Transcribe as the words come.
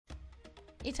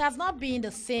It has not been the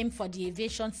same for the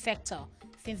aviation sector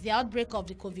since the outbreak of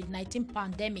the COVID-19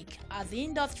 pandemic, as the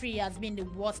industry has been the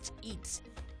worst hit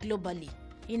globally.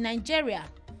 In Nigeria,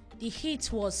 the hit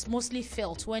was mostly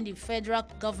felt when the federal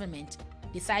government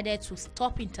decided to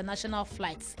stop international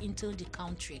flights into the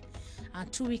country,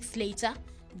 and 2 weeks later,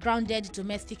 grounded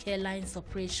domestic airlines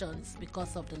operations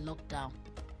because of the lockdown.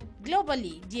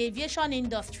 Globally, the aviation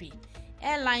industry,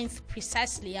 airlines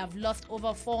precisely, have lost over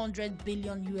 $400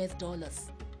 billion.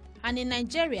 And in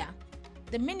Nigeria,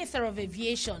 the Minister of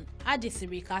Aviation,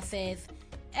 Adurogboye, says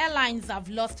airlines have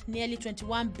lost nearly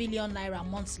 21 billion naira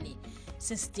monthly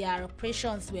since their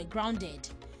operations were grounded.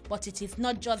 But it is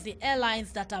not just the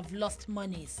airlines that have lost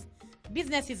monies.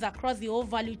 Businesses across the whole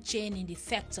value chain in the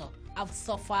sector have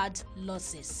suffered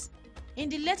losses. In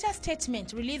the latest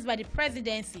statement released by the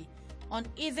presidency on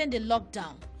easing the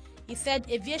lockdown, he said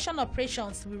aviation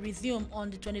operations will resume on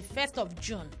the 21st of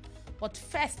June, but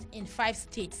first in 5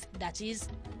 states, that is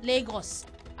Lagos,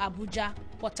 Abuja,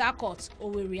 Port Harcourt,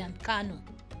 Owerri and Kano.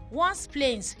 Once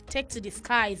planes take to the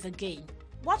skies again,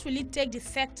 what will it take the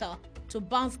sector to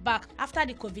bounce back after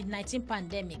the COVID-19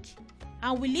 pandemic?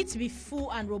 And will it be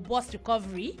full and robust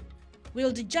recovery?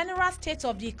 Will the general state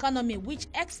of the economy, which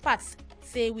experts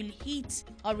say will hit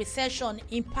a recession,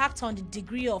 impact on the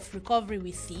degree of recovery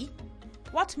we see?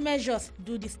 What measures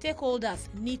do the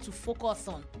stakeholders need to focus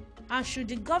on? And should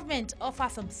the government offer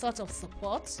some sort of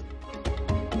support?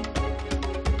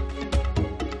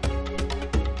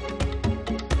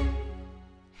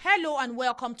 Hello and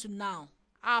welcome to Now,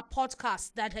 our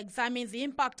podcast that examines the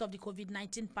impact of the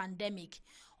COVID-19 pandemic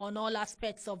on all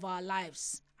aspects of our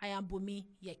lives. I am Bunmi.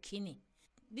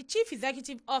 The Chief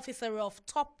Executive Officer of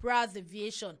TopBrass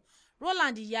Aviation,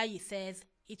 Roland Iyayi, says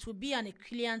it will be an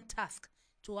Herculean task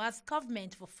to ask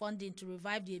government for funding to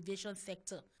revive the aviation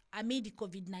sector amid the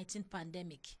COVID-19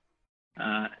 pandemic.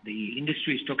 The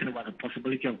industry is talking about the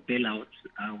possibility of bailouts.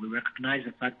 We recognize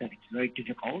the fact that it's very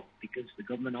difficult because the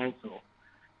government also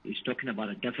is talking about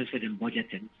a deficit in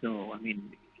budgeting. So,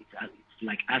 it's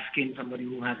like asking somebody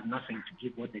who has nothing to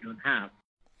give what they don't have.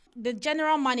 The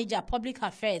General Manager, Public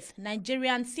Affairs,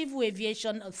 Nigerian Civil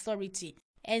Aviation Authority,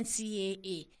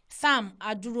 NCAA, Sam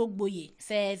Adurogboye,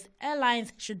 says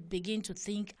airlines should begin to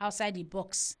think outside the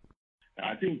box.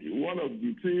 I think one of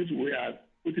the things we are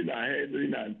putting our head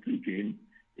in and thinking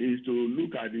is to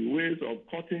look at the ways of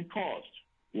cutting costs.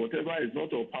 Whatever is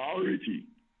not a priority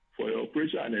for your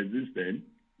operation and existence,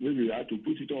 maybe you have to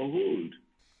put it on hold.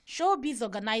 Showbiz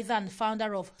organizer and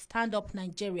founder of Stand Up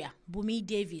Nigeria, Bunmi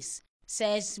Davies,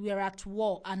 says we are at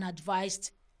war and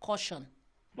advised caution.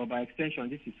 But by extension,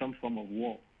 this is some form of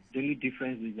war. The only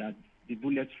difference is that the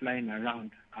bullets flying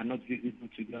around are not visible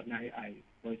to the ordinary eye.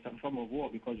 But it's some form of war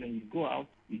because when you go out,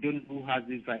 you don't know who has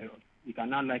this virus. You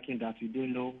cannot liken that you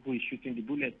don't know who is shooting the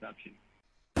bullets at you.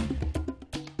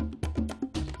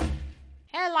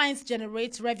 Airlines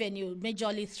generate revenue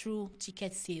majorly through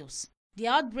ticket sales. The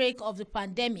outbreak of the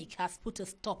pandemic has put a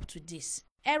stop to this.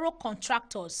 Aero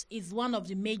Contractors is one of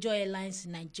the major airlines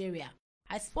in Nigeria.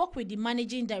 I spoke with the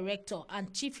Managing Director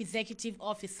and Chief Executive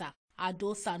Officer,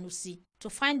 Sanusi, to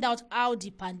find out how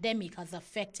the pandemic has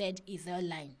affected his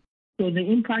airline. So the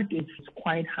impact is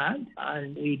quite hard,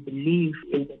 and we believe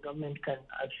if the government can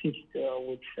assist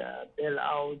with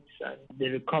bailouts and the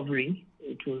recovery,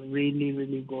 it will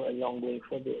really go a long way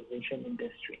for the aviation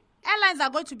industry. Airlines are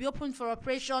going to be open for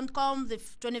operation come the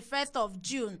 21st of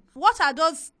June. What are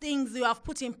those things you have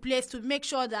put in place to make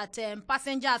sure that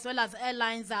passengers as well as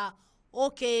airlines are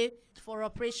okay for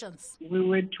operations? We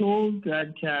were told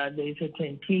that there is a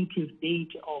tentative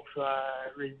date of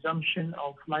resumption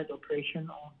of flight operation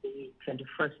on the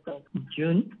 21st of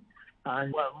June.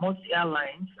 And most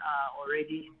airlines are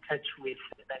already in touch with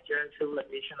the Nigerian Civil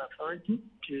Aviation Authority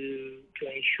to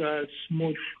ensure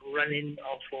smooth running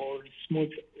or smooth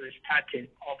restarting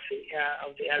of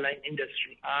the airline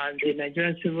industry. And the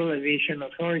Nigerian Civil Aviation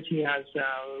Authority has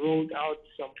rolled out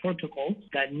some protocols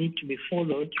that need to be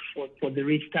followed for the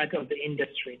restart of the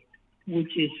industry,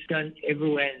 which is done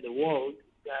everywhere in the world.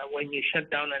 When you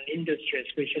shut down an industry,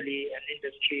 especially an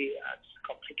industry as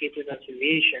complicated as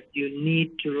aviation, you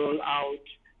need to roll out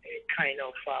a kind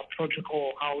of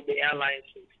protocol how the airlines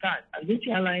will start. And these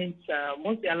airlines,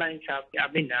 most airlines have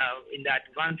been in the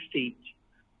advanced stage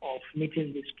of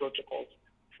meeting these protocols.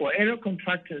 For Aero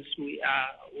Contractors, we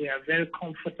are very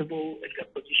comfortable in the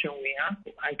position we are.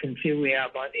 I can say we are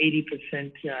about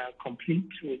 80% complete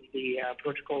with the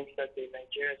protocols that the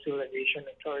Nigerian Civil Aviation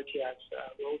Authority has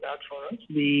rolled out for us.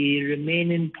 The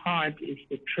remaining part is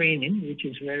the training, which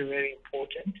is very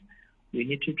important. We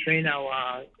need to train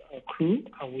our crew,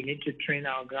 and we need to train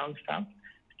our ground staff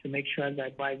to make sure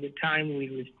that by the time we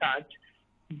restart,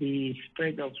 the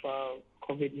spread of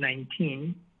COVID-19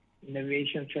 in the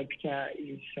aviation sector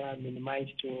is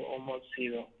minimized to almost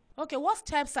zero. Okay, what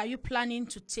steps are you planning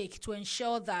to take to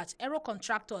ensure that Aero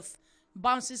Contractors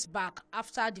bounces back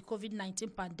after the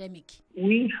COVID-19 pandemic?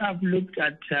 We have looked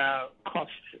at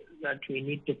costs that we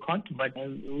need to cut, but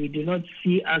we do not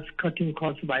see us cutting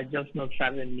costs by just not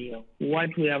serving meal. What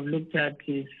we have looked at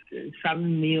is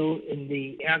serving meal in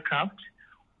the aircraft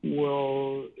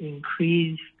will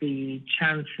increase the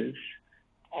chances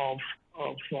of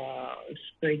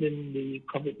spreading the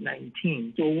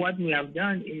COVID-19. So what we have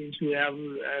done is we have,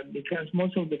 because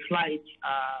most of the flights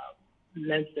are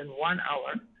less than 1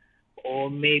 hour,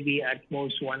 or maybe at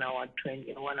most 1 hour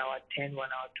 20, 1 hour 10, 1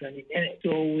 hour 20 minutes.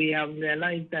 So we have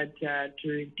realized that to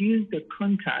reduce the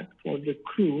contact for the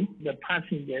crew, the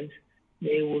passengers,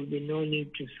 there will be no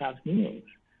need to serve meals.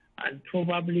 And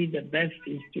probably the best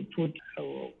is to put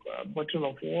a bottle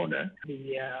of water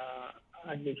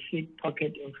at the seat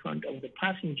pocket in front of the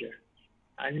passenger.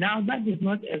 And now that is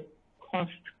not a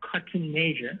cost-cutting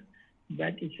measure,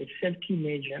 that is a safety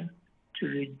measure to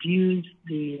reduce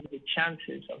the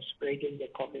chances of spreading the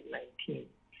COVID-19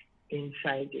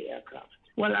 inside the aircraft.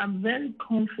 Well, I'm very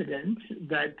confident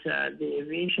that the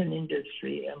aviation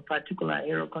industry, in particular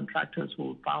Aero Contractors,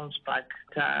 will bounce back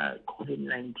to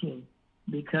COVID-19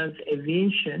 because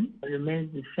aviation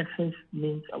remains the safest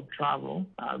means of travel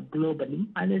globally,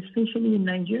 and especially in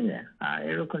Nigeria.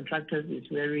 Aero Contractors is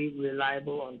very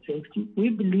reliable on safety. We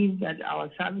believe that our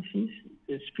services,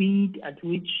 the speed at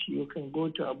which you can go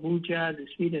to Abuja, the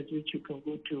speed at which you can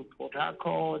go to Port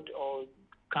Harcourt or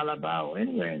Calabar or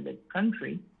anywhere in the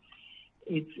country,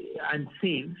 it's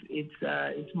unsafe.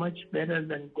 It's much better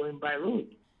than going by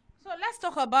road. So let's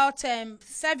talk about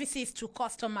services to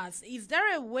customers. Is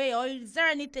there a way or is there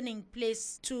anything in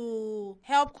place to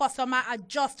help customers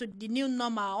adjust to the new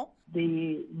normal? The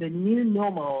new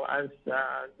normal, as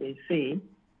they say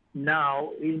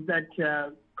now, is that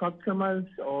customers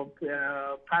or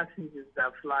passengers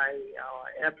that fly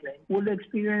our airplane will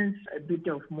experience a bit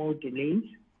of more delays,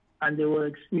 and they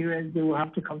will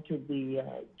have to come to the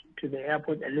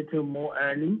airport a little more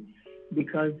early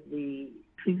because the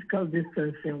physical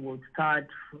distancing will start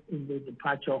in the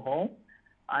departure hall,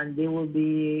 and they will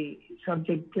be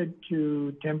subjected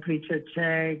to temperature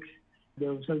checks. They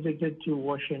will be subjected to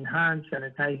washing hands,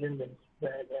 sanitizing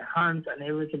their hands and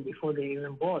everything before they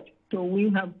even board. So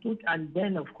we have put, and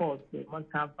then of course they must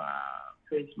have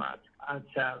face masks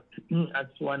as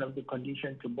one of the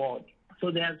conditions to board.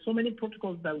 So there are so many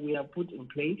protocols that we have put in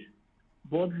place,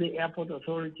 both the airport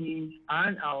authorities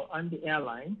and the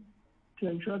airline, to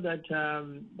ensure that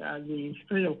the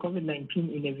spread of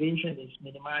COVID-19 in aviation is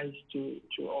minimized to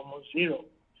almost zero.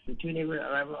 Between every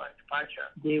arrival and departure,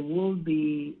 there will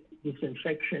be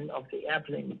disinfection of the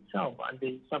airplane itself and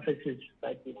the surfaces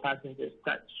that the passengers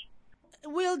touch.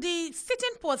 Will the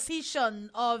sitting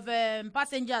position of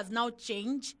passengers now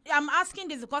change? I'm asking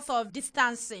this because of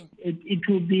distancing. It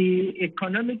will be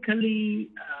economically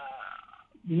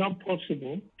not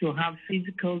possible to have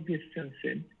physical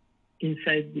distancing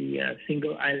inside the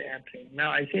single-aisle airplane.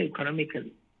 Now, I say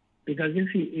economically, because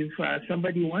if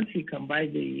somebody wants, he can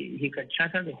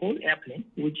charter the whole airplane,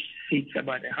 which seats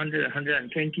about 100,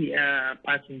 120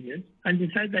 passengers, and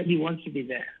decide that he wants to be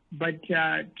there. But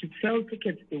to sell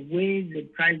tickets the way the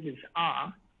prices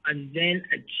are and then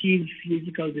achieve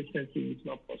physical distancing is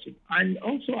not possible. And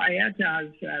also, IATA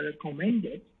has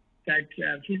recommended that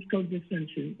physical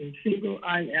distancing in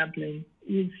single-aisle airplane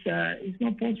is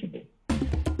not possible.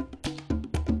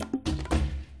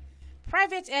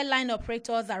 Private airline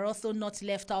operators are also not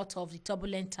left out of the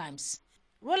turbulent times.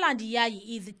 Roland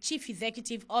Iyayi is the Chief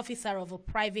Executive Officer of a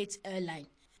private airline,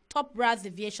 TopBrass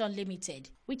Aviation Limited,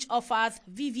 which offers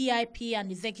VVIP and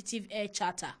executive air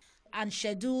charter and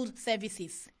scheduled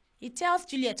services. He tells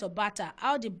Juliet Obata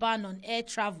how the ban on air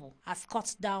travel has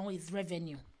cut down his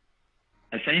revenue.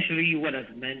 Essentially, what has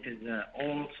meant is that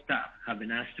all staff have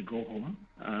been asked to go home.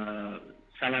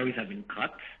 Salaries have been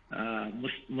cut.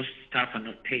 Most staff are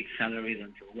not paid salaries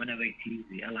until whenever it is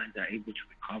the airlines are able to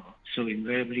recover. So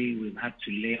invariably, we've had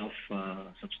to lay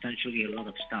off substantially a lot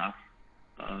of staff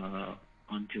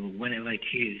until whenever it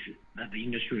is that the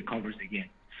industry recovers again.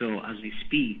 So as we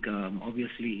speak,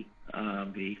 obviously,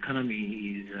 the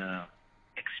economy is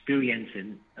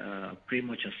experiencing pretty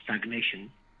much a stagnation,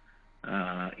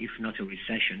 if not a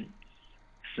recession.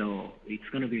 So it's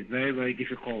going to be very, very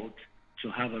difficult to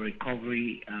have a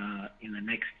recovery in the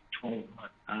next 12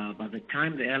 months. By the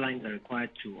time the airlines are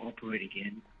required to operate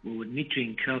again, we would need to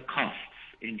incur costs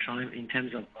in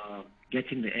terms of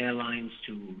getting the airlines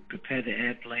to prepare the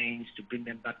airplanes, to bring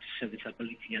them back to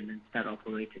serviceability and then start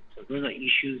operating. So those are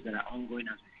issues that are ongoing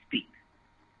as we speak,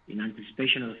 in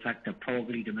anticipation of the fact that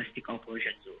probably domestic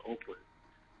operations will open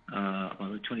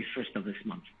on the 21st of this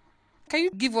month. Can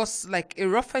you give us like a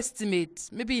rough estimate,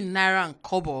 maybe in Naira and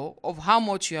Kobo, of how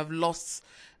much you have lost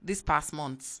this past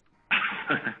month?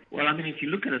 Well, I mean, if you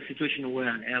look at a situation where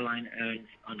an airline earns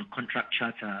on a contract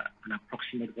charter an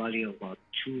approximate value of about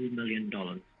 $2 million,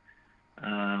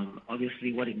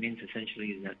 obviously what it means essentially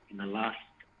is that in the last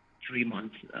 3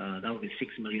 months, that would be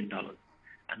 $6 million.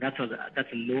 And that's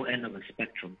a low end of the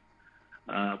spectrum.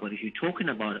 But if you're talking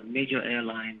about major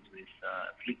airlines with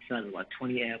fleet size of about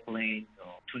 20 airplanes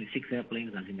or 26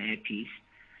 airplanes as an airpiece,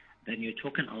 then you're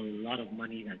talking a lot of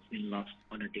money that's been lost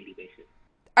on a daily basis.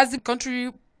 As the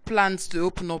country plans to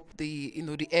open up the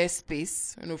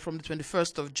airspace, from the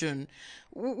 21st of June,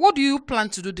 what do you plan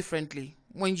to do differently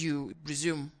when you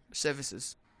resume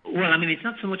services? Well, I mean, it's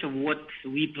not so much of what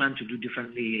we plan to do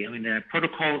differently. I mean, there are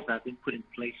protocols that have been put in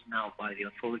place now by the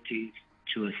authorities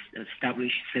to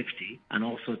establish safety and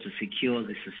also to secure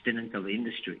the sustenance of the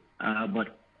industry.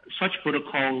 But such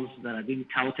protocols that are being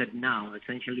touted now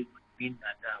essentially would mean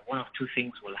that one of two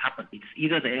things will happen. It's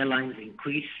either the airlines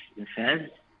increase the fares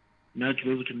not to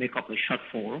be able to make up the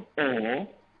shortfall, or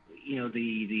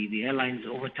the airlines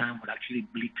over time would actually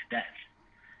bleed to death.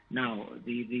 Now,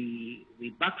 the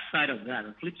backside of that,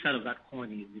 the flip side of that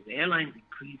coin is if the airlines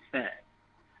increase fares,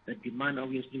 the demand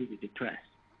obviously will be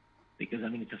depressed, because, I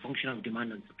mean, it's a function of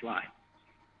demand and supply.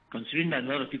 Considering that a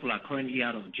lot of people are currently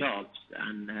out of jobs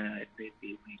and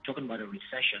we're talking about a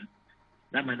recession,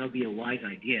 that might not be a wise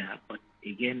idea. But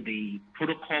again, the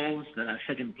protocols that are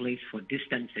set in place for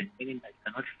distancing, meaning that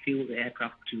you cannot fill the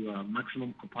aircraft to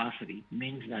maximum capacity,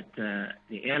 means that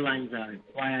the airlines are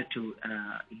required to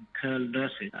incur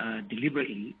losses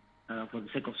deliberately for the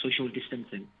sake of social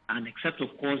distancing. And except,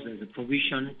 of course, there's a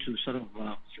provision to sort of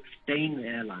sustain the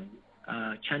airlines,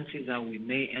 chances are we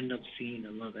may end up seeing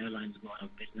a lot of airlines go out of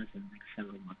business in the next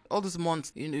several months. All these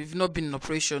months, you've not been in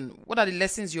operation. What are the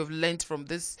lessons you have learned from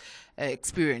this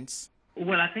experience?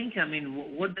 Well, I think, I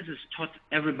mean, what this has taught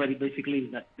everybody basically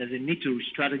is that there's a need to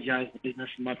strategize the business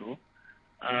model.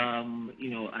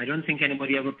 I don't think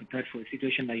anybody ever prepared for a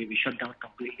situation that you'll be shut down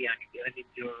completely and you'll be earning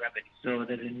zero revenue. So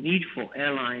there's a need for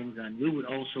airlines, and we would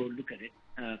also look at it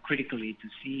critically to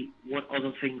see what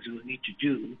other things we will need to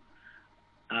do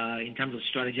in terms of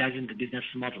strategizing the business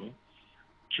model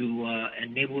to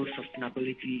enable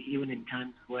sustainability even in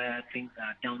times where things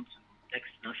are down to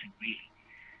next to nothing really.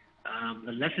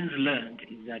 The lessons learned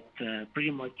is that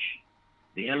pretty much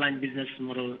the airline business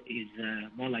model is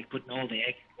more like putting all the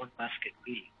eggs in one basket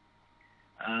really.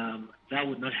 That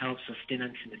would not help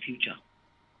sustenance in the future.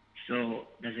 So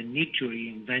there's a need to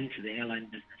reinvent the airline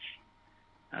business.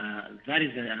 That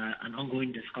is an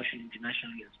ongoing discussion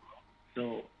internationally as well.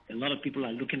 So a lot of people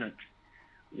are looking at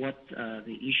what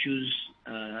the issues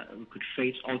we could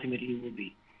face ultimately will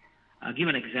be. I'll give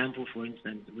an example. For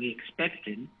instance, we're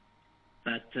expecting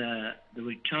that the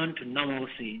return to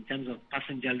normalcy in terms of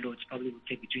passenger loads probably will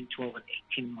take between 12 and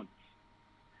 18 months.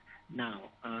 Now,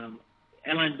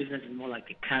 airline business is more like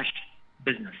a cash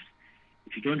business.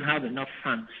 If you don't have enough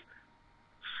funds,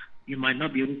 you might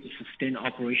not be able to sustain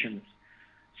operations.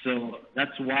 So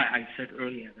that's why I said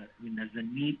earlier that there's a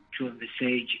need to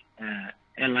envisage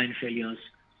airline failures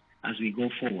as we go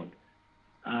forward.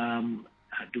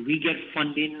 Do we get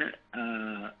funding?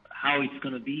 How it's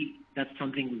going to be? That's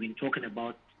something we've been talking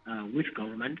about with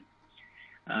government.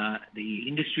 The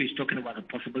industry is talking about the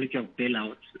possibility of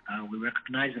bailouts. We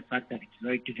recognize the fact that it's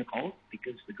very difficult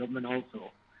because the government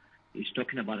also is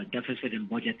talking about a deficit in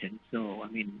budgeting. So, I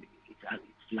mean,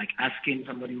 it's like asking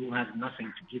somebody who has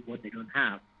nothing to give what they don't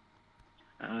have.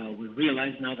 We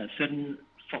realize now that certain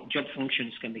job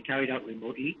functions can be carried out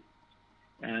remotely.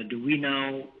 Do we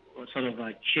now sort of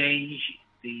change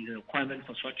the requirement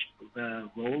for such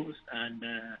roles and,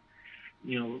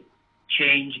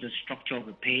 change the structure of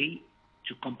the pay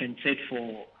to compensate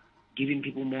for giving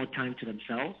people more time to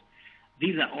themselves?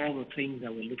 These are all the things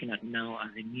that we're looking at now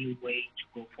as a new way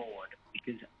to go forward,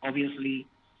 because obviously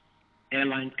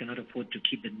airlines cannot afford to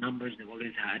keep the numbers they've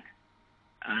always had.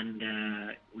 And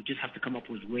we just have to come up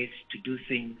with ways to do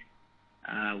things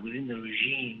within the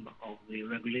regime of the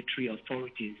regulatory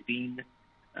authorities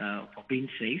for being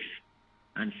safe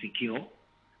and secure.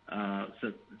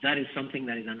 So that is something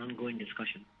that is an ongoing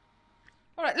discussion.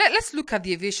 All right, let's look at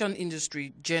the aviation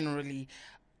industry generally.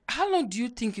 How long do you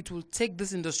think it will take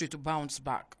this industry to bounce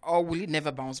back, or will it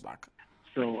never bounce back?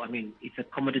 So, I mean, it's a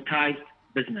commoditized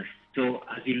business. So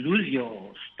as you lose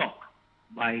your stock,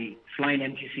 by flying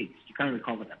empty seats. You can't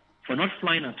recover them. For not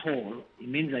flying at all, it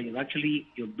means that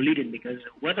you're bleeding, because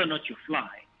whether or not you fly,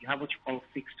 you have what you call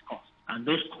fixed costs. And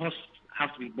those costs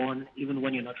have to be borne even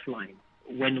when you're not flying.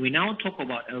 When we now talk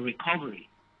about a recovery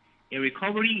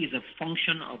is a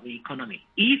function of the economy.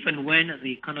 If and when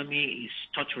the economy is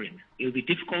stuttering, it will be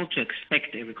difficult to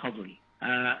expect a recovery.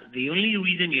 The only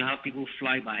reason you have people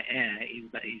fly by air is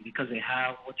because they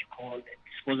have what you call a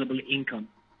disposable income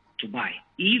to buy.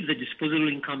 If the disposable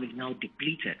income is now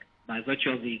depleted by virtue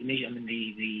of the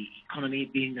economy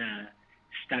being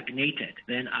stagnated,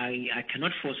 then I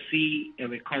cannot foresee a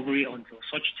recovery until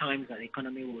such time that the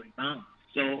economy will rebound.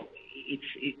 So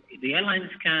the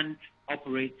airlines can't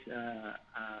operate,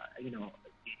 in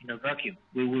a vacuum.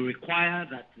 We will require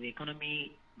that the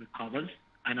economy recovers,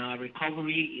 and our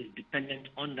recovery is dependent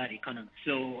on that economy.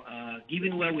 So,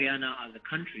 given where we are now as a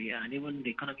country, and even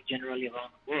the economy generally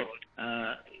around the world,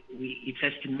 it's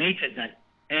estimated that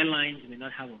airlines may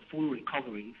not have a full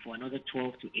recovery for another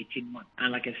 12 to 18 months.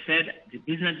 And like I said, the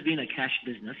business being a cash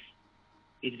business,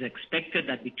 it is expected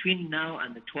that between now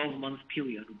and the 12-month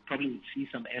period, we probably will see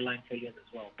some airline failures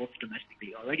as well, both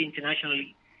domestically. Already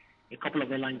internationally, a couple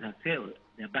of airlines have failed.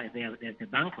 They're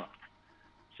bankrupt.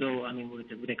 So, I mean,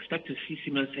 we'd expect to see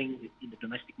similar things in the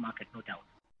domestic market, no doubt.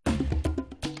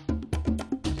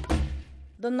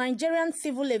 The Nigerian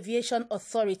Civil Aviation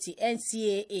Authority,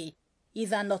 NCAA,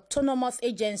 is an autonomous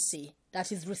agency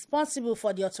that is responsible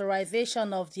for the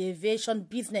authorization of the aviation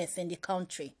business in the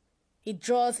country. It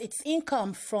draws its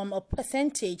income from a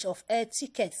percentage of air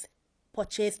tickets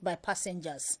purchased by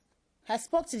passengers. I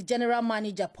spoke to the General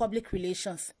Manager, Public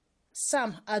Relations,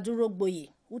 Sam Adurogboye,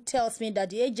 who tells me that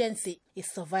the agency is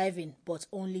surviving, but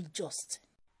only just.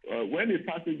 When the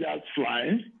passengers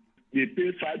fly, they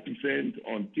pay 5%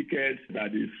 on tickets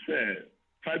that is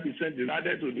 5% is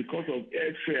added to the cost of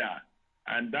airfare,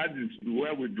 and that is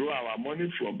where we draw our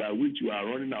money from, by which we are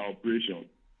running our operation.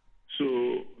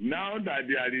 So now that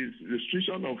there is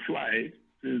restriction of flight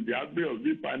since the outbreak of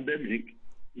this pandemic,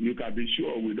 you can be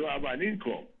sure we don't have an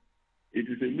income. It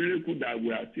is a miracle that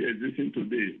we are still existing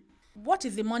today. What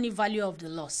is the money value of the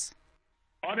loss?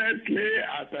 Honestly,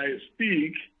 as I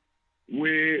speak,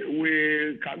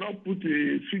 we cannot put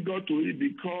a figure to it,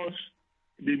 because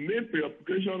the main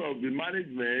preoccupation of the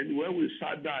management when we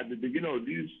sat down at the beginning of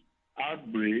this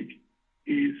outbreak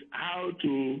is how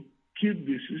to keep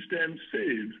the system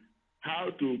safe, how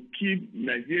to keep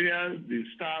Nigerians, the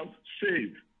staff,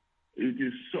 safe. It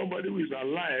is somebody who is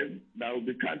alive that will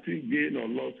be counting gain or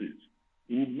losses.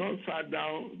 We've not sat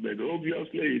down, but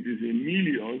obviously it is in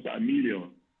millions and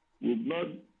millions. We've not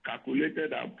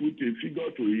calculated and put a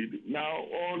figure to it. Now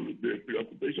all the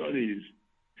preoccupation is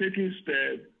taking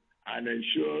steps and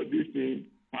ensure this thing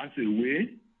pass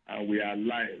away and we are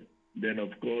alive. Then,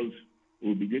 of course,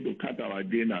 we'll begin to cut our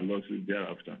gain and losses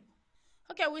thereafter.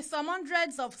 Okay, with some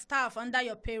hundreds of staff under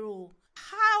your payroll,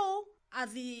 how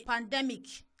has the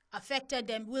pandemic affected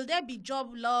them? Will there be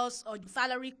job loss or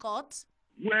salary cuts?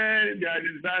 Well, there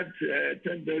is that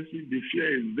tendency, the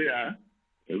fear is there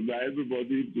by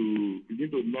everybody to begin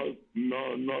to not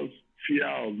fear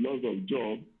of loss of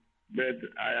job. But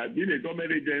I have been a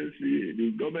government agency,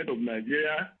 the government of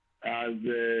Nigeria, as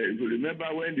if you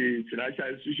remember when the financial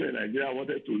institution in Nigeria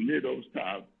wanted to lay off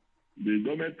staff, the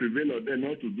government prevailed on them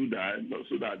not to do that,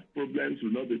 so that problems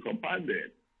will not be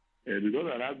compounded. Because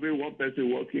an average one person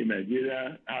working in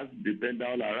Nigeria has to depend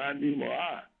all around him or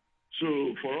her. So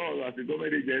for us as a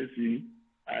government agency,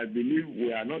 I believe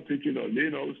we are not thinking of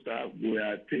laying off staff. We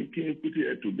are thinking, putting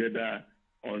it together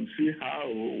and see how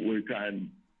we can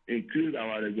increase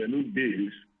our revenue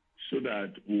base so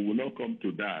that we will not come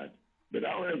to that. But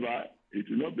however, it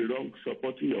will not be wrong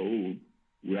supporting your own.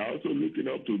 We are also looking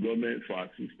up to government for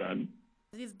assistance.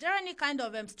 Is there any kind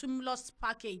of stimulus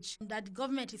package that the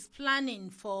government is planning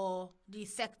for the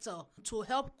sector to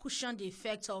help cushion the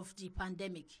effects of the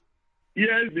pandemic?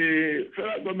 Yes, the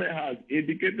federal government has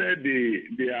indicated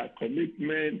their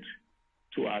commitment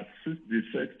to assist the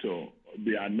sector.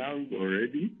 They announced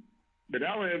already. But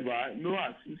however, no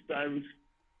assistance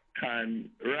can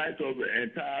write off the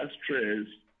entire stress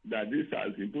that this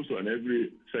has imposed on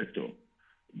every sector.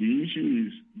 The issue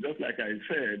is, just like I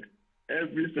said,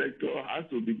 every sector has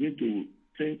to begin to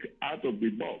think out of the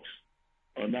box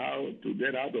on how to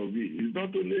get out of it. It's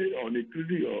not only on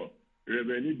increasing your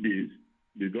revenue base,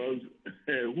 because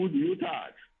who do you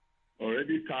tax?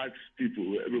 Already taxed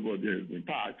people, everybody has been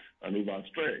taxed and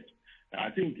overstretched. I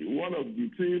think one of the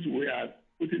things we are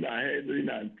putting our head in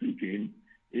and thinking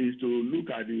is to look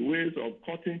at the ways of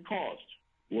cutting costs.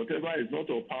 Whatever is not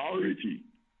a priority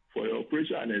for your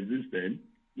operation and existence,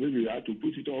 maybe you have to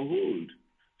put it on hold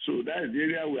So that is the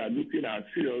area we are looking at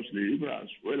seriously, even as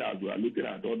well as we are looking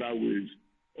at other ways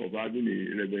of having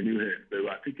a revenue head. But we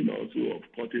are thinking also of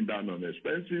cutting down on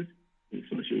expenses in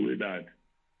such a way that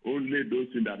only those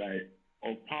things that are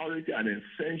of priority and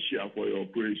essential for your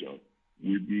operation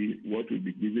will be what will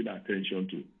be given attention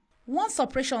to. Once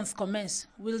operations commence,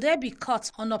 will there be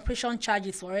cuts on operation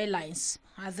charges for airlines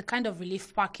as a kind of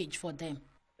relief package for them?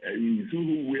 It's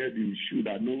who wear the shoe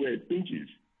that know where it pinches.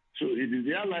 So it is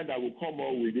the airline that will come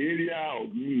up with area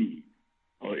of need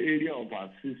or area of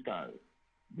assistance.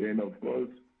 Then, of course,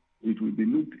 it will be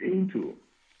looked into.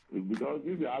 Because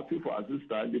if you're asking for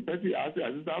assistance, the person you're asking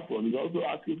assistance from is also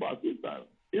asking for assistance.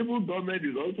 Even government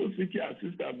is also seeking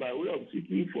assistance by way of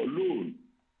seeking for loan.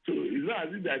 So it's not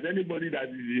as if there's anybody that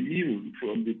is immune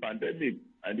from the pandemic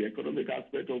and the economic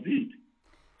aspect of it.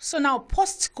 So now,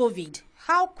 post-COVID,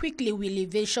 how quickly will the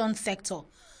aviation sector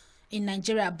in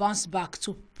Nigeria bounce back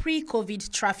to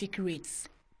pre-COVID traffic rates?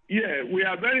 Yeah, we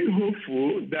are very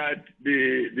hopeful that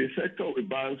the sector will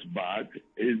bounce back.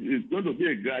 It's going to be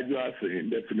a gradual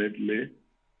thing, definitely.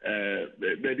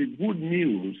 But the good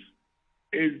news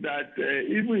is that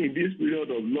even in this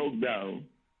period of lockdown,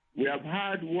 we have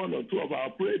had one or two of our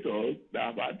operators that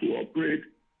have had to operate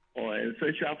on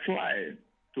essential flights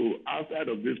to outside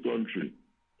of this country.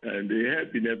 And they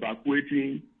have been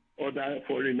evacuating other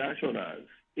foreign nationals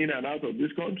in and out of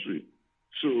this country.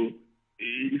 So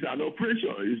it's an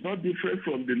operation. It's not different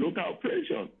from the local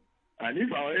operation. And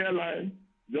if our airline,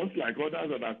 just like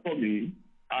others that are coming,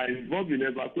 are involved in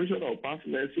evacuation of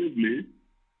personnel safely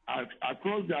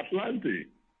across the Atlantic,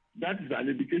 that is an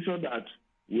indication that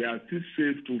we are still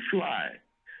safe to fly.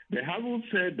 They haven't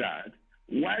said that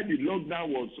while the lockdown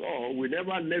was on, we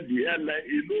never left the airline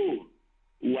alone.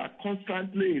 We are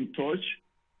constantly in touch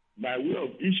by way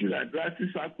of issuing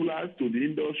advisory circulars to the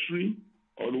industry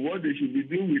on what they should be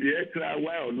doing with the aircraft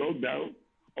while on lockdown,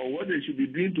 or what they should be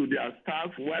doing to their staff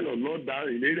while on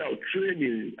lockdown in area of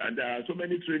training. And there are so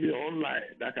many training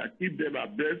online that can keep them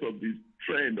abreast of the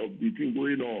trend of the thing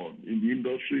going on in the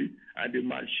industry and the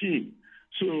machine.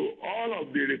 So all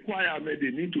of the requirements they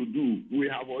need to do, we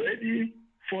have already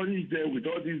furnished them with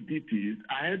all these details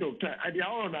ahead of time. And they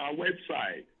are on our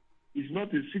website. It's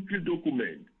not a secret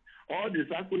document. All the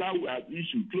circular we have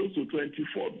issued, close to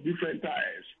 24 different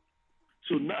times.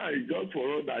 So now it's just for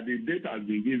us that the data has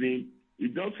been given.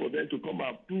 It's just for them to come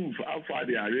and prove how far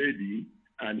they are ready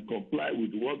and comply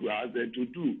with what we ask them to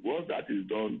do. Once that is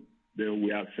done, then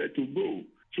we are set to go.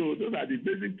 So those are the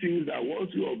basic things that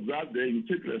once you observe them, you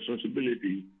take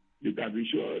responsibility. You can be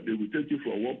sure they will take you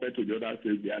from one place to the other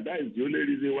safely. And that is the only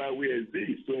reason why we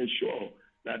exist, to ensure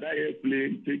that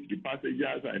airplane takes the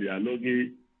passengers and their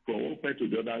luggage from one place to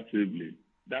the other safely.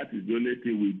 That is the only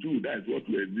thing we do. That is what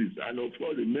we exist. And of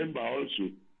course, remember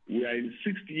also, we are in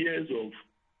 60 years of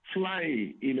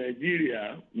flying in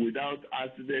Nigeria without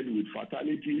accident, with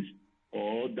fatalities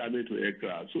or damage to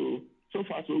aircraft. So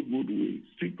far so good. We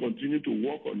still continue to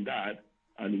work on that,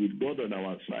 and with God on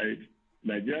our side,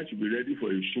 Nigeria should be ready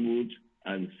for a smooth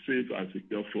and safe and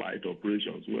secure flight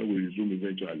operations when we resume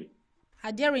eventually.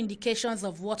 Are there indications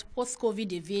of what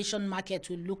post-COVID aviation market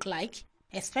will look like,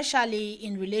 especially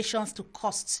in relations to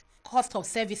cost of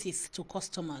services to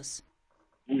customers?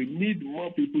 We need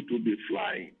more people to be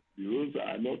flying. The roads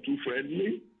are not too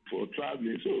friendly for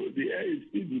traveling, so the air is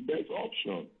still the best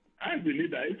option. I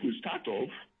believe that if we start off,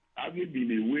 having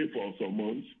been away for some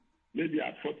months, maybe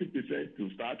at 40%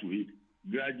 to start with,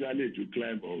 gradually to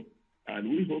climb up, and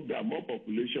we hope that more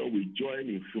population will join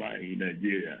in flying in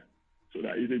Nigeria. So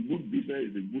that it's a good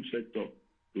business, it's a good sector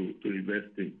to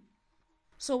invest in.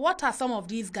 So what are some of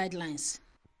these guidelines?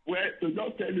 Well, to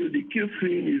just tell you, the key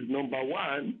thing is, number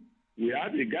one, we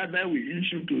have a guideline we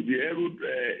issue to the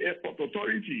airport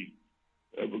authority.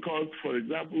 Because, for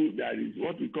example, there is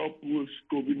what we call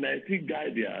post-COVID-19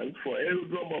 guidance for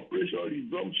aerodrome operation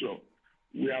resumption.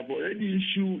 We have already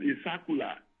issued a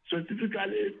circular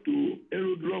specifically to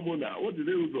aerodrome owner. What is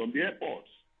aerodrome? The airports.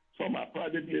 Some are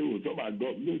privately owned, some are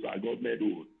those are government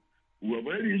owned. We have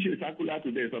already issued a circular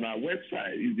today. It's on our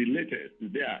website. It's the latest.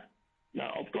 It's there.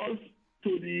 Now, of course,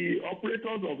 to the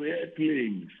operators of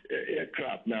airplanes,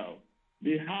 aircraft now,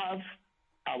 they have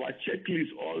our checklist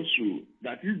also.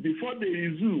 That is, before they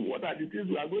resume, what are the things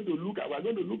we are going to look at? We are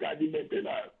going to look at the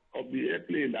maintenance of the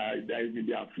airplane that is in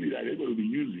their fleet that they're going to be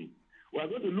using. We are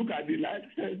going to look at the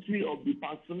licensing of the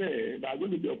personnel that are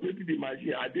going to be operating the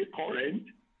machine. Are they current?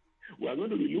 We are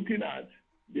going to be looking at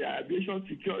the aviation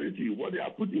security, what they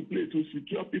have put in place to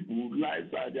secure people's lives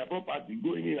and their property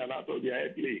going in and out of their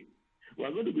airplane. We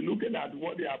are going to be looking at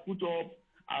what they have put up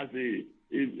as a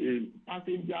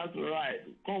passenger's right,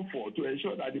 comfort, to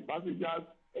ensure that the passengers have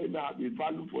a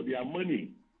value for their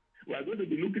money. We are going to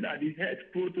be looking at the health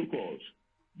protocols.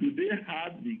 Do they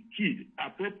have the kit,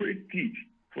 appropriate kit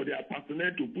for their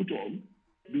personnel to put on?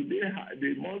 Do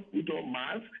they must put on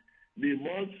masks? They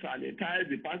must sanitize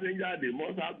the passenger. They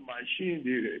must have machine,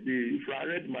 the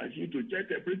infrared machine to check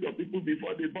the temperature of people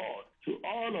before they board. So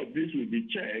all of this will be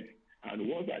checked. And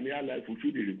once an airline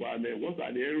fulfill the requirement, once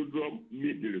an aerodrome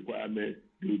meet the requirement,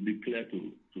 they will be clear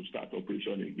to start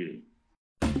operation again.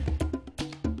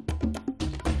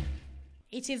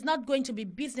 It is not going to be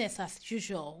business as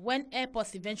usual when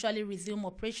airports eventually resume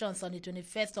operations on the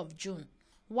 21st of June.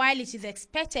 While it is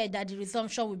expected that the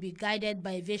resumption will be guided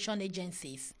by aviation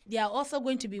agencies, they are also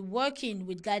going to be working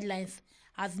with guidelines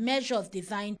as measures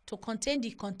designed to contain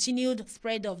the continued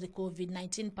spread of the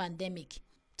COVID-19 pandemic.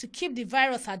 To keep the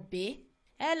virus at bay,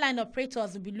 airline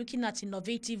operators will be looking at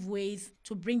innovative ways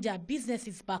to bring their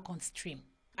businesses back on stream.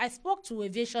 I spoke to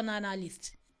aviation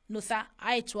analyst Nosa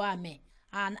Aituame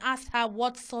and asked her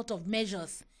what sort of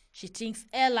measures she thinks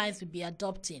airlines will be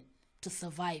adopting to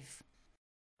survive.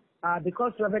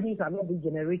 Because revenues are not being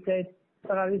generated,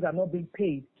 salaries are not being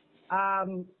paid. A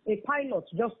pilot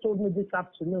just told me this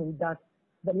afternoon that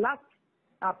the last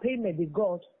payment they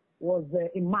got was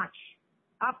in March.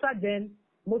 After then,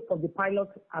 most of the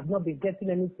pilots have not been getting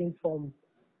anything from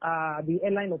the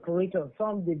airline operators.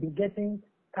 Some they've been getting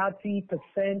 30%,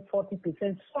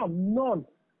 40%, some none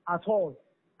at all.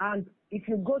 And if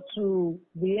you go to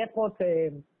the airport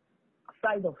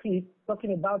side of it,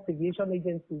 talking about aviation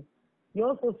agencies, you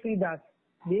also see that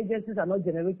the agencies are not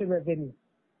generating revenue.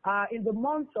 In the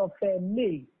month of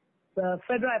May, the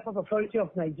Federal Airport Authority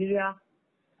of Nigeria,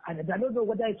 and I don't know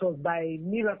whether it was by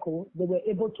miracle, they were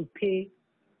able to pay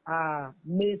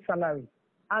May salary.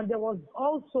 And there was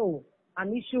also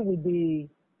an issue with the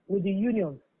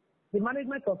unions. The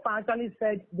management of actually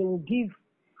said they will give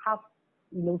half,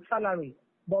 salary,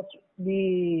 but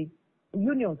the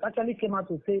unions actually came out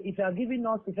to say, if you are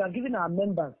giving our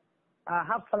members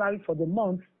half salary for the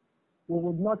month, we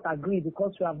would not agree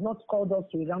because you have not called us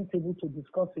to a round table to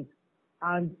discuss it.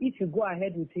 And if you go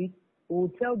ahead with it, we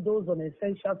will tell those on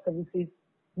essential services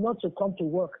not to come to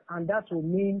work, and that will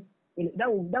mean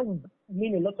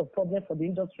a lot of problems for the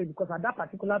industry because at that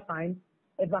particular time,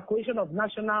 evacuation of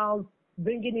nationals,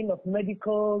 bringing in of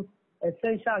medicals,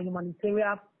 essential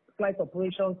humanitarian flight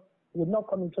operations would not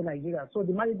come into Nigeria. So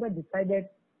the management decided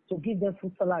to give them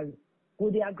full salary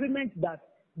with the agreement that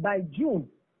by June,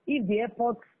 if the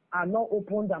airports are not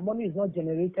opened and money is not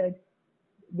generated,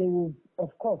 they will,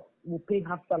 of course, pay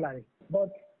half salary.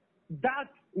 But that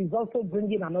is also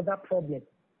bringing another problem.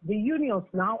 The unions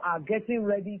now are getting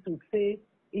ready to say,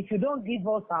 if you don't give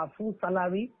us our full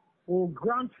salary, we'll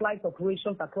grant flight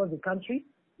operations across the country.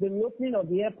 The reopening of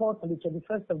the airport on the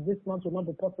 21st of this month will not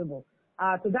be possible.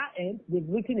 To that end, they've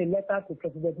written a letter to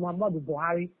President Muhammadu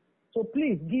Buhari. So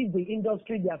please give the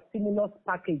industry their stimulus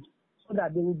package so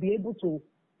that they will be able to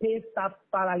pay staff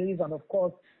salaries and, of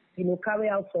course, carry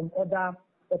out some other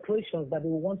operations that they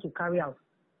will want to carry out.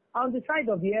 On the side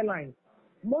of the airlines,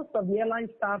 most of the airline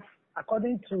staff,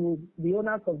 according to the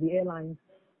owners of the airlines,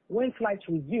 when flights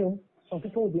resume, some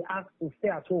people will be asked to stay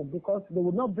at home because they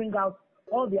will not bring out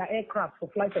all their aircraft for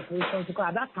flight operations because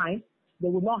at that time, they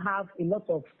will not have a lot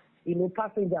of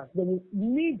passengers. They will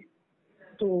need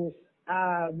to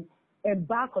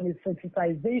embark on a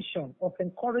sensitization of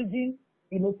encouraging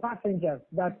passengers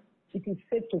that it is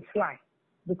safe to fly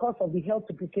because of the health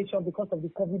implication, because of the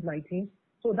COVID-19.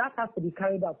 So that has to be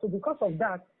carried out. So because of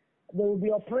that, they will be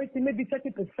operating maybe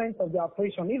 30% of their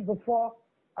operation. If before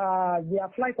their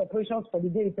flight operations for the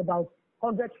day is about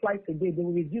 100 flights a day, they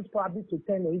will reduce probably to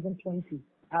 10 or even 20,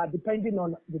 depending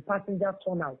on the passenger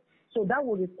turnout. So that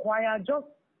will require just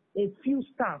a few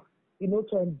staff,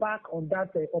 to embark on that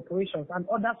operations, and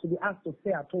others will be asked to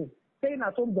stay at home. Staying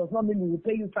at home does not mean we will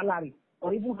pay you salary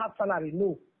or even have salary.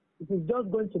 No, it is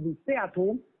just going to be stay at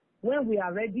home. When we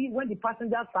are ready, when the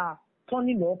passengers are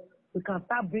turning up, we can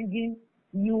start bringing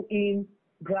you in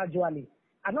gradually.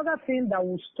 Another thing that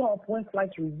will stop when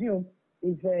flights resume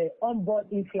is onboard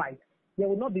in-flight. There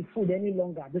will not be food any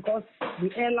longer because the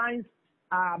airlines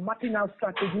are mapping out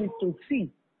strategies to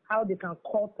see how they can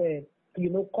cut,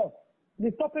 cost.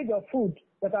 The stoppage of food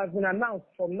that has been announced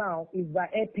from now is by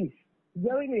Airpeace.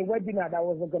 During a webinar that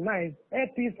was organized,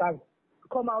 Airpeace has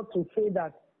come out to say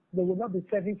that they will not be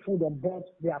serving food on board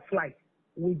their flights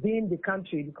within the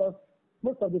country because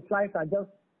most of the flights are just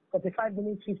 45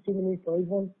 minutes, 50 minutes, or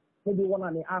even maybe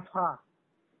 1.5 hours.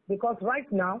 Because right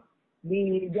now,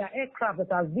 their aircraft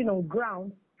that has been on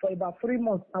ground for about 3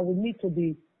 months and will need to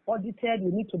be audited,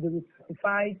 will need to be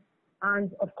certified,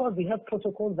 and of course the health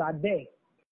protocols are there.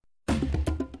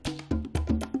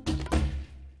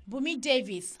 Bunmi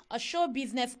Davies, a show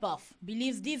business buff,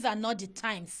 believes these are not the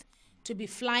times to be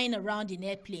flying around in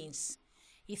airplanes.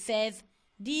 He says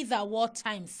these are war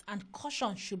times and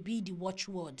caution should be the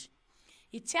watchword.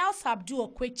 He tells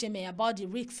Adurogboye about the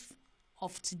risks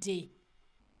of today.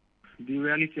 The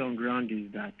reality on ground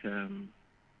is that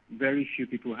very few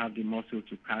people have the muscle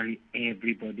to carry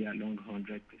everybody along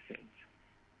 100%.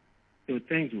 So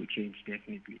things will change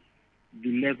definitely.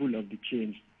 The level of the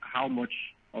change, how much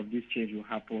of this change will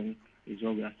happen is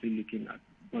what we are still looking at.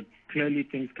 But clearly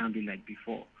things can be like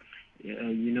before.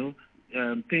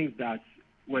 Things that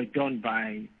were done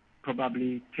by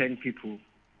probably 10 people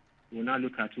will now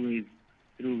look at ways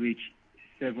through which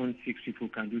 7, 6 people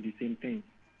can do the same thing.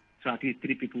 So at least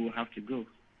 3 people will have to go.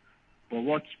 But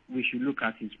what we should look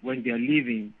at is when they're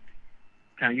leaving,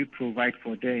 can you provide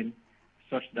for them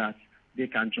such that they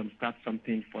can jumpstart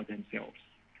something for themselves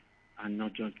and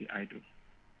not just the idle.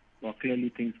 But clearly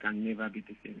things can never be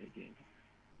the same again.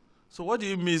 So what do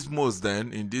you miss most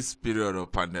then in this period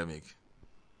of pandemic?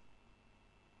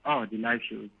 Oh, the live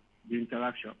shows, the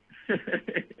interaction.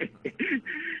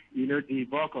 The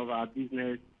bulk of our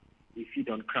business, we feed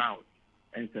on crowds.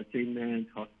 Entertainment,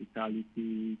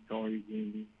 hospitality,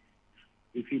 tourism.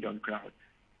 We feed on crowds.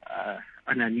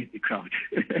 And I miss the crowd.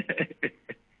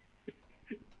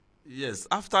 Yes.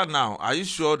 After now, are you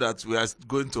sure that we are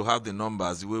going to have the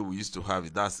numbers the way we used to have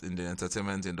it? That's in the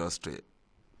entertainment industry.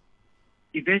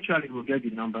 Eventually, we'll get the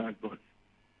numbers, but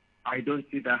I don't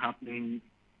see that happening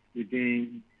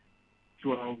within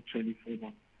 12, 24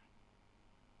 months.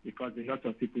 Because a lot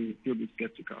of people will still be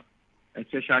skeptical,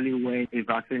 especially when a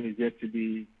vaccine is yet to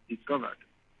be discovered.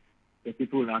 The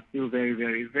people are still very,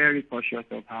 very, very cautious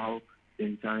of how they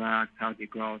interact, how they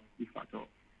go out, if at all.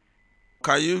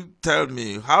 Can you tell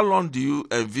me, how long do you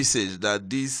envisage that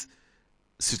this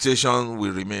situation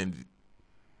will remain?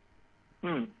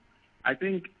 I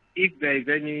think if there is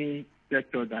any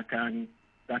sector that can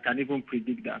even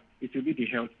predict that, it will be the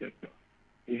health sector.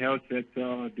 The health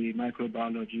sector, the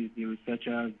microbiologists, the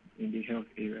researchers in the health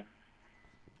area.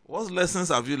 What lessons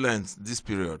have you learned this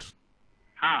period?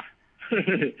 A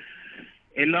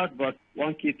lot, but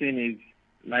one key thing is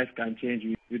life can change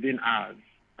within hours,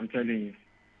 I'm telling you.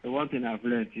 The one thing I've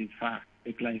learned is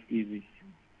make life easy.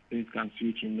 Things can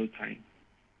switch in no time.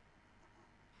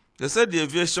 They said the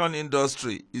aviation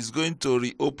industry is going to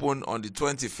reopen on the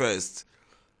 21st.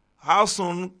 How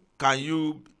soon can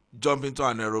you jump into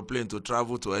an aeroplane to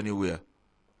travel to anywhere?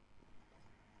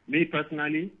 Me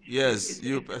personally? Yes,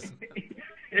 you personally.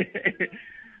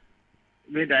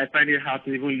 Maybe I find it hard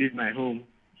to even leave my home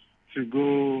to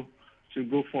go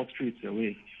 4 streets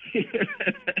away.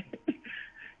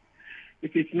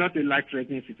 If it's not a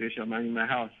life-threatening situation, I'm in my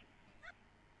house.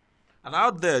 And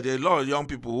out there are a lot of young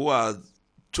people who are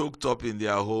choked up in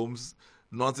their homes,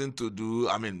 nothing to do.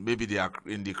 I mean, maybe they are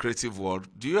in the creative world.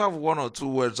 Do you have 1 or 2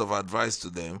 words of advice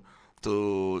to them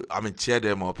to, cheer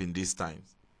them up in these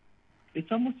times?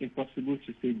 It's almost impossible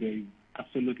to say there is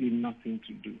absolutely nothing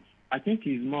to do. I think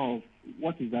it's more of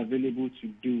what is available to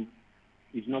do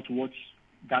is not what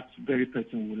that very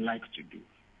person would like to do.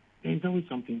 There's always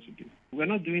something to do. We're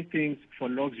not doing things for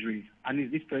luxury, at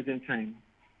least this present time.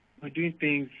 We're doing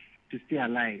things to stay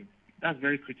alive. That's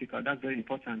very critical. That's very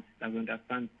important that we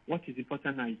understand. What is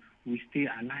important is we stay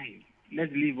alive.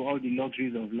 Let's leave all the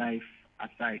luxuries of life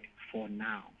aside for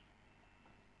now.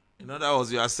 In other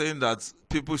words, you are saying that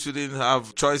people shouldn't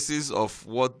have choices of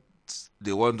what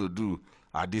they want to do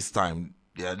at this time.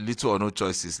 There are little or no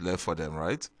choices left for them,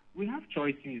 right? We have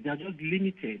choices. They are just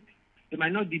limited. They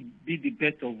might not be the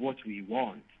best of what we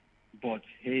want, but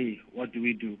hey, what do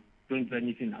we do? Don't do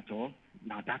anything at all?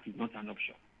 Now that is not an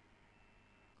option.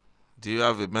 Do you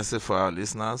have a message for our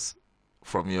listeners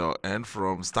from your end,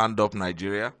 from Stand Up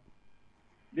Nigeria?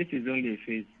 This is only a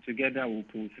phase. Together we'll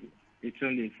pull through. It's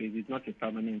only a phase. It's not a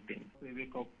permanent thing.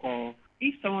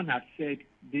 If someone had said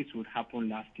this would happen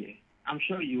last year, I'm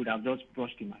sure you would have just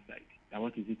brushed him aside. Now,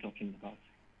 what is he talking about?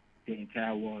 The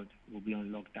entire world will be on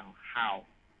lockdown. How?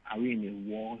 Are we in a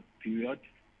war period?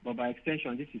 But by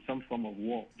extension, this is some form of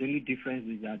war. The only difference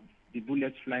is that the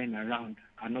bullets flying around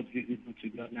are not visible to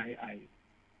the ordinary eye.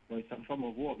 But it's some form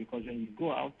of war because when you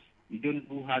go out, you don't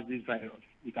know who has this virus.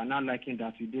 You cannot liken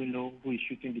that you don't know who is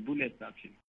shooting the bullets at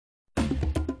you.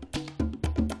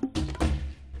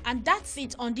 And that's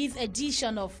it on this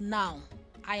edition of Now.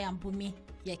 I am Bunmi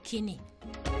Yekini.